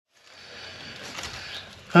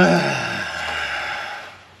How's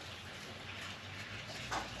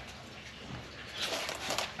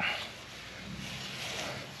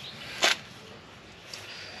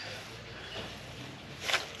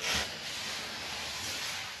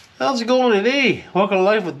it going today? Welcome to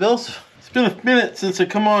Life with BillSiff. It's been a minute since I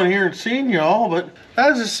come on here and seen y'all, but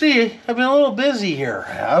as you see, I've been a little busy here.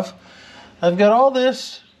 I've got all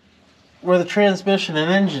this where the transmission and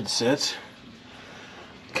engine sits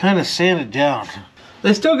kind of sanded down.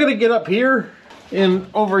 I still gotta get up here and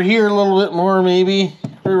over here a little bit more, maybe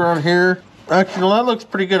around here. Actually, no, that looks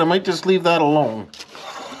pretty good. I might just leave that alone.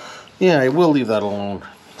 Yeah, I will leave that alone.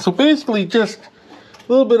 So basically just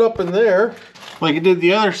a little bit up in there, like I did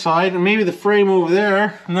the other side, and maybe the frame over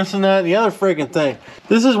there, and this and that, and the other friggin' thing.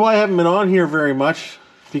 This is why I haven't been on here very much,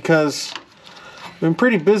 because I've been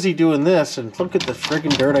pretty busy doing this, and look at the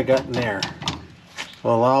friggin' dirt I got in there.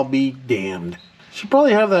 Well, I'll be damned. Should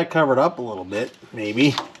probably have that covered up a little bit,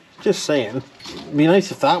 maybe. Just saying. It'd be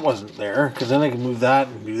nice if that wasn't there, because then I can move that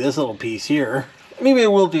and do this little piece here. Maybe I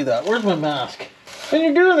will do that. Where's my mask? When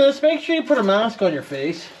you're doing this, make sure you put a mask on your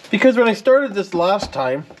face. Because when I started this last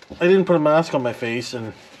time, I didn't put a mask on my face,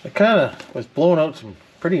 and I kind of was blowing out some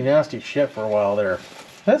pretty nasty shit for a while there.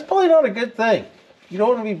 That's probably not a good thing. You don't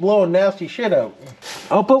want to be blowing nasty shit out.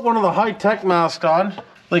 I'll put one of the high-tech masks on,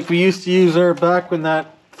 like we used to use there back when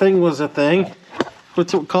that thing was a thing.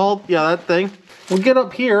 What's it called? Yeah, that thing. We'll get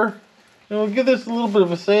up here, and we'll give this a little bit of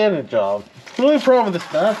a sanding job. The only problem with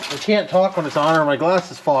this mask, I can't talk when it's on, or my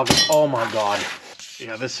glasses fogging. Oh my god.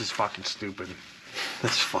 Yeah, this is fucking stupid.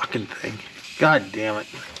 This fucking thing. God damn it.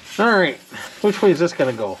 Alright, which way is this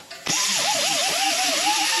gonna go?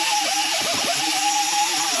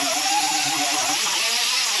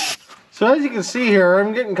 So as you can see here,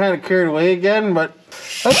 I'm getting kind of carried away again, but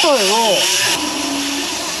that's how I roll.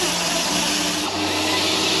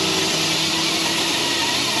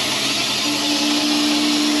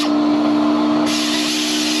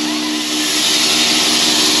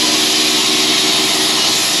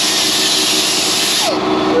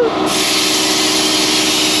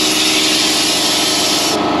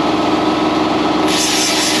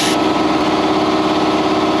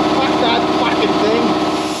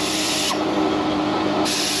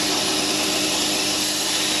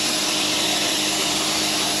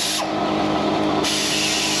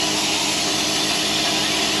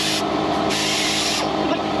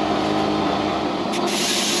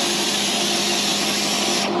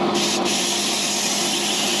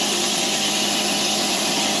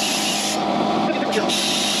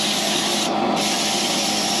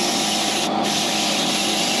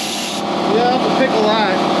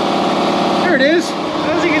 There it is.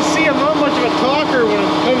 As you can see, I'm not much of a talker when it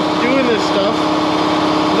comes to doing this stuff.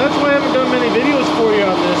 And that's why I haven't done many videos for you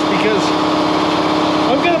on this, because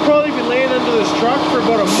I'm going to probably be laying under this truck for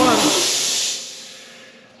about a month.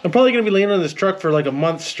 I'm probably going to be laying on this truck for like a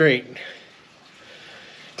month straight,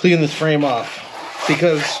 cleaning this frame off,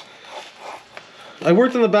 because I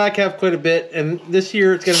worked on the back half quite a bit, and this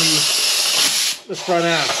year it's going to be the front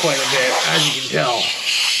half quite a bit, as you can tell.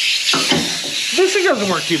 This thing doesn't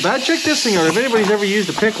work too bad. Check this thing out. If anybody's ever used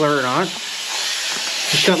a pickler or not,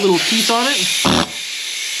 it's got little teeth on it.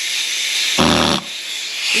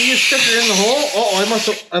 You just stick it in the hole. Oh,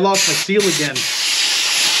 I lost my seal again.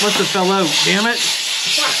 Must have fell out. Damn it.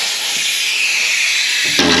 Fuck.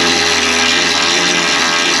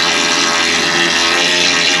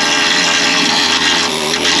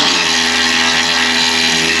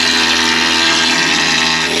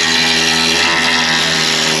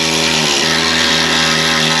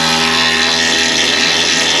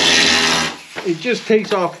 It just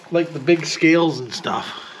takes off like the big scales and stuff,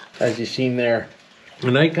 as you've seen there.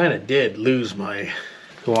 And I kind of did lose my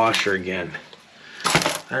washer again.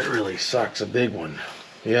 That really sucks, a big one.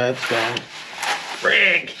 Yeah, it's gone.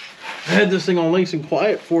 Frig! I had this thing all nice and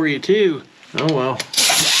quiet for you too. Oh well.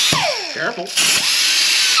 Careful.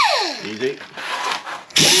 Easy.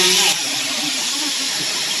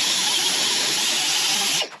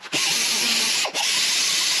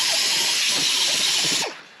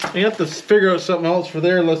 I have to figure out something else for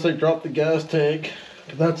there unless I drop the gas tank.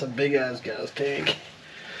 That's a big ass gas tank.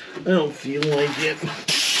 I don't feel like it. Some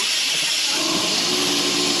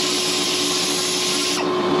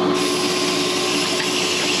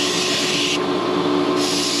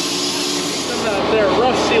of that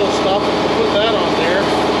rough seal stuff, put that on there.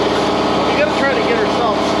 You gotta try to get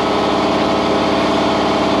ourselves.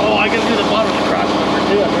 Oh, I gotta do the bottom of the cross member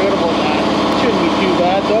too. I forgot about that. Shouldn't be too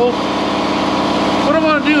bad though. What I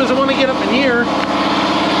want to do is I want to get up in here.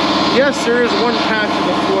 Yes, there is one patch of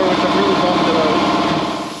the floor which I'm really bummed about.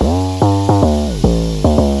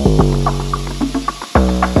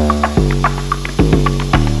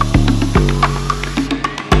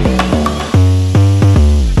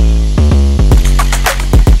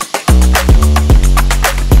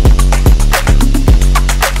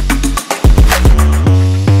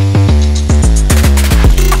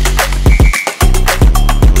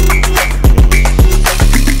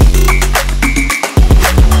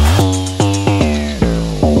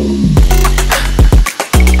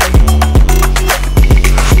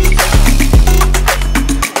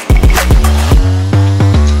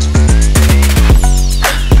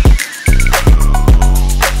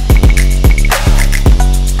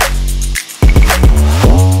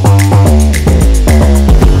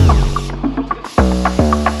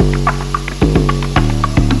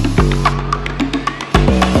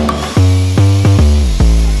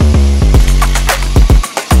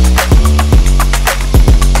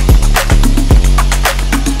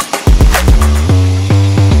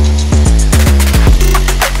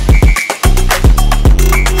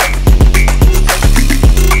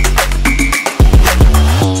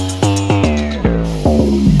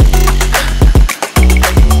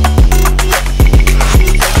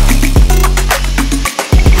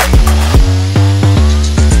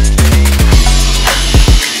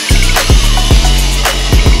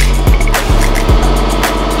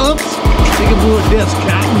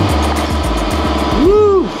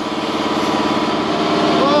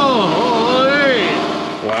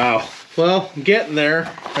 Well, I'm getting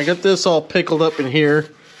there. I got this all pickled up in here,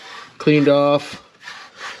 cleaned off.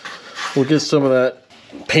 We'll get some of that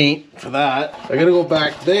paint for that. I gotta go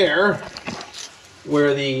back there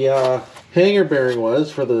where the hanger bearing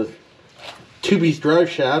was for the 2-piece drive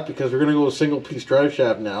shaft, because we're gonna go a single-piece drive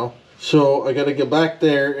shaft now. So I gotta get back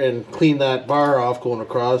there and clean that bar off going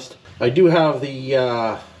across. I do have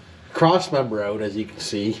the cross member out, as you can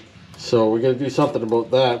see. So we're gonna do something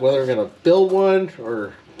about that. Whether we're gonna build one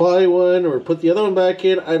or buy one or put the other one back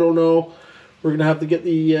in, I don't know. We're gonna have to get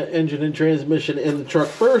the engine and transmission in the truck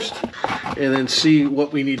first and then see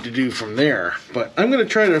what we need to do from there. But I'm gonna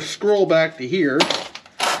try to scroll back to here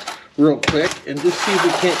real quick and just see if we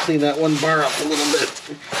can't clean that one bar up a little bit.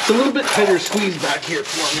 It's a little bit tighter squeeze back here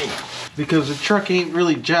for me because the truck ain't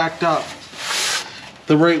really jacked up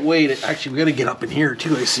the right way. Actually, we gotta get up in here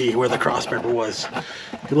too. I see where the cross member was.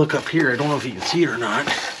 If you look up here, I don't know if you can see it or not.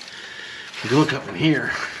 If you look up in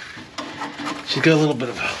here, she's got a little bit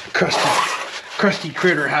of a crusty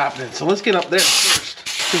critter happening. So let's get up there first,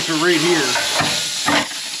 since we're right here.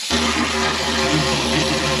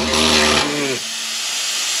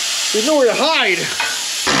 There's nowhere to hide.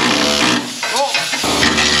 Oh.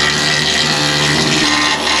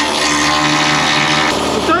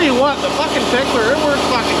 I'll tell you what, the fucking pickler, it works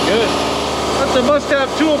fucking good. That's a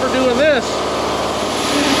must-have tool for doing this.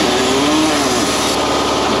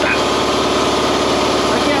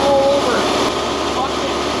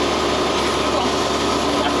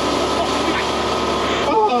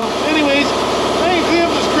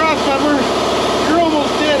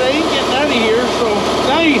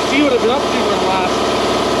 You see what I've been up to for the last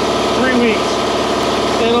 3 weeks,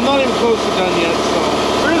 and I'm not even close to done yet, so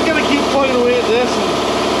we're just gonna keep plugging away at this and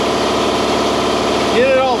get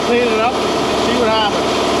it all painted up and see what happens.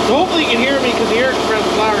 So hopefully you can hear me because the air compressor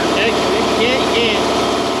is louder than heck. If you can't, you can't.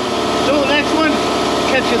 Until the next one,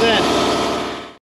 catch you then.